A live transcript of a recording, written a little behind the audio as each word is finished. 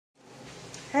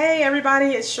Hey everybody,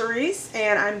 it's Sharice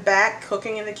and I'm back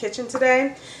cooking in the kitchen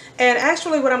today. And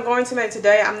actually what I'm going to make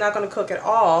today, I'm not going to cook at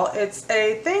all. It's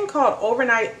a thing called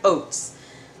overnight oats.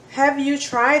 Have you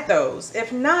tried those?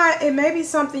 If not, it may be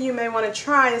something you may want to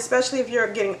try, especially if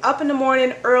you're getting up in the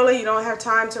morning early, you don't have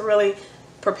time to really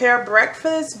prepare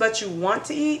breakfast, but you want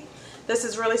to eat. This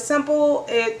is really simple.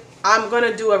 I'm going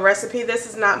to do a recipe. This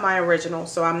is not my original,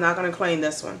 so I'm not going to claim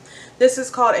this one. This is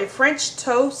called a French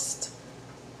toast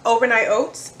overnight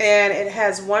oats, and it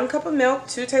has 1 cup of milk,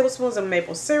 2 tablespoons of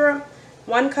maple syrup,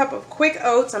 1 cup of quick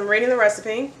oats, I'm reading the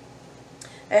recipe,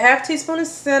 a half teaspoon of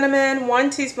cinnamon, 1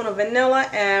 teaspoon of vanilla,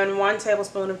 and 1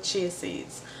 tablespoon of chia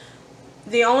seeds.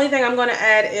 The only thing I'm going to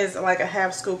add is like a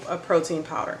half scoop of protein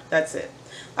powder. That's it.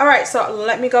 Alright, so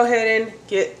let me go ahead and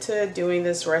get to doing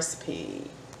this recipe.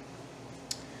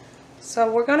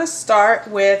 So we're going to start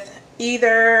with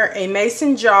either a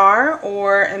mason jar,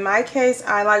 or in my case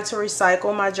I like to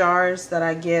recycle my jars that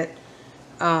I get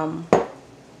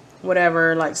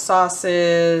whatever, like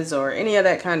sauces or any of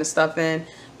that kind of stuff in.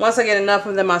 Once I get enough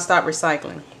of them, I stop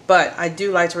recycling, but I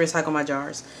do like to recycle my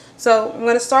jars. So I'm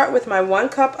going to start with my 1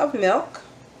 cup of milk.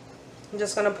 I'm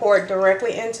just going to pour it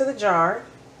directly into the jar.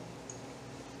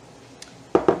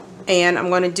 And I'm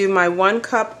going to do my 1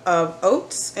 cup of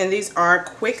oats, and these are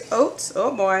quick oats.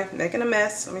 Oh boy, making a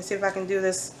mess. Let me see if I can do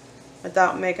this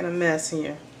without making a mess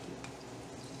here.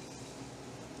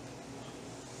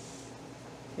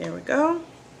 There we go.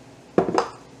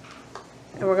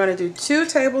 And we're going to do 2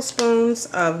 tablespoons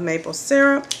of maple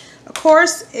syrup. Of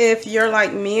course, if you're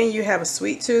like me and you have a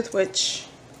sweet tooth, which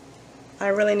I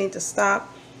really need to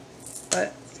stop,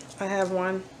 but I have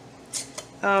one,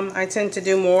 I tend to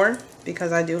do more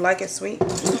because I do like it sweet.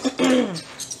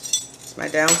 It's my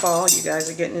downfall. You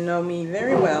guys are getting to know me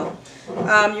very well.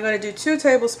 You're going to do 2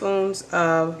 tablespoons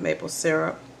of maple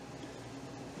syrup.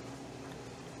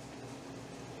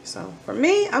 So for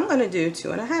me, I'm going to do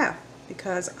 2.5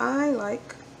 because I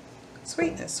like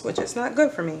sweetness, which is not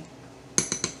good for me.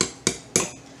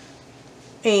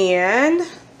 And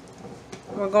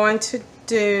we're going to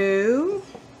do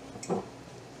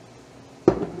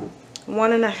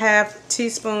 1.5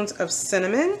 teaspoons of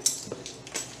cinnamon.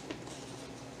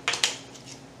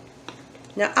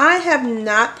 Now I have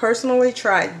not personally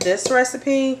tried this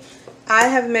recipe. I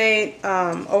have made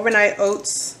overnight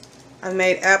oats. I've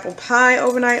made apple pie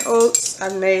overnight oats.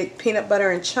 I've made peanut butter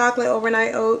and chocolate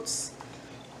overnight oats.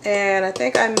 And I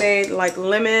think I made like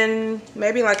lemon,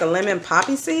 maybe like a lemon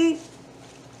poppy seed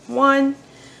one.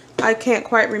 I can't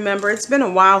quite remember. It's been a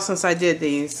while since I did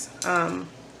these.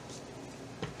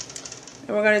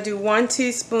 And we're going to do 1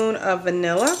 teaspoon of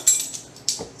vanilla.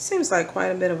 Seems like quite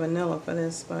a bit of vanilla for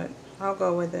this, but I'll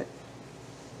go with it.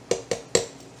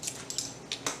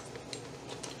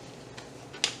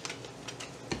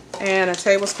 And a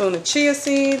tablespoon of chia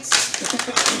seeds.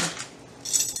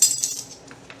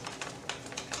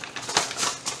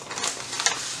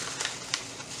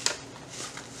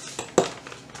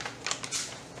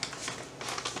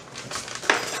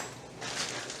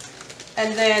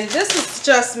 And then this is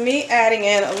just me adding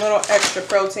in a little extra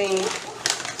protein.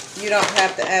 You don't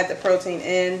have to add the protein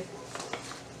in.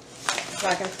 If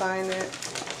I can find it.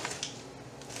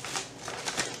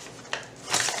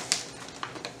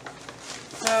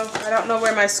 Oh, I don't know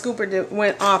where my scooper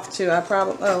went off to. I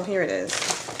probably, oh, here it is.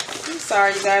 I'm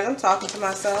sorry, you guys. I'm talking to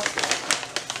myself.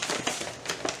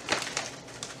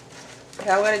 Okay,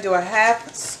 I'm going to do a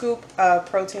half scoop of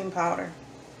protein powder.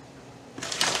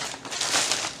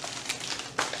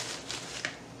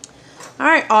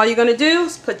 Alright, all you're going to do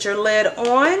is put your lid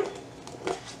on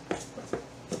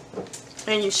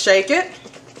and you shake it.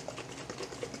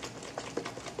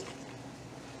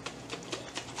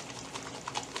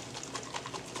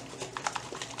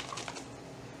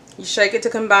 You shake it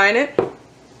to combine it.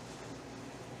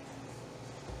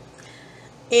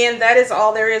 And that is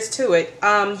all there is to it.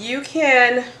 You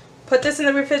can put this in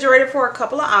the refrigerator for a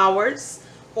couple of hours,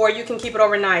 or you can keep it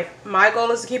overnight. My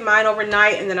goal is to keep mine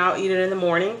overnight and then I'll eat it in the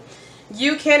morning.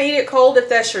 You can eat it cold if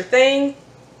that's your thing.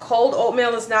 Cold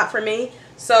oatmeal is not for me.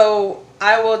 So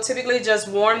I will typically just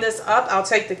warm this up. I'll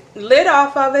take the lid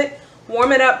off of it,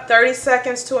 warm it up 30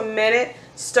 seconds to a minute,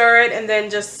 stir it, and then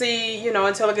just see, you know,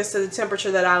 until it gets to the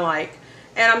temperature that I like.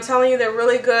 And I'm telling you, they're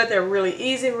really good. They're really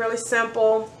easy, really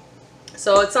simple.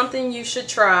 So it's something you should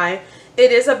try.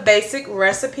 It is a basic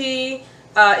recipe,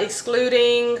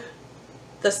 excluding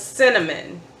the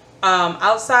cinnamon.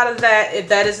 Outside of that,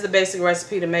 that is the basic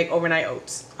recipe to make overnight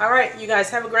oats. All right, you guys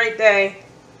have a great day.